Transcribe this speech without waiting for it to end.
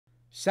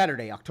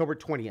Saturday, October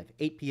 20th,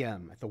 8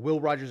 p.m. at the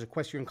Will Rogers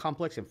Equestrian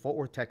Complex in Fort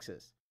Worth,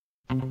 Texas.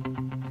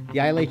 The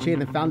IALHA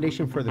and the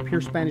Foundation for the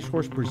Pure Spanish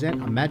Horse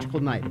present a magical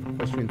night of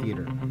equestrian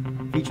theater,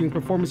 featuring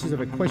performances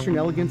of equestrian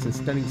elegance and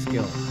stunning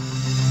skill.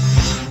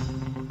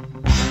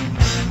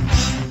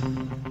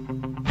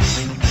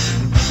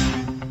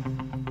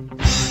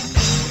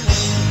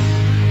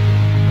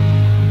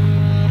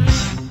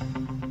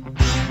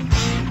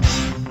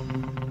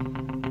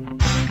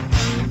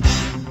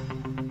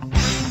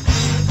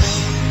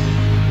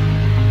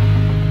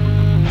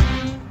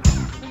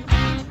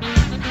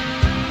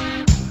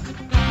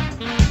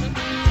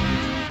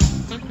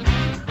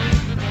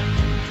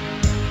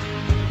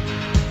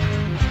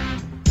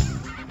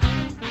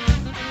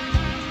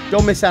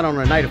 Don't miss out on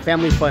a night of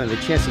family fun and the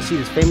chance to see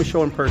this famous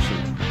show in person.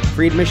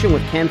 Free admission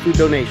with canned food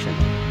donation.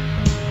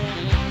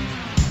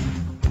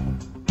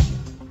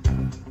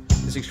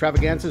 This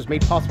extravaganza is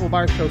made possible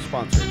by our show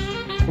sponsors.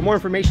 For more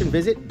information,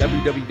 visit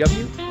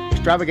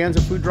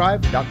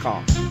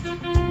www.extravaganzafooddrive.com.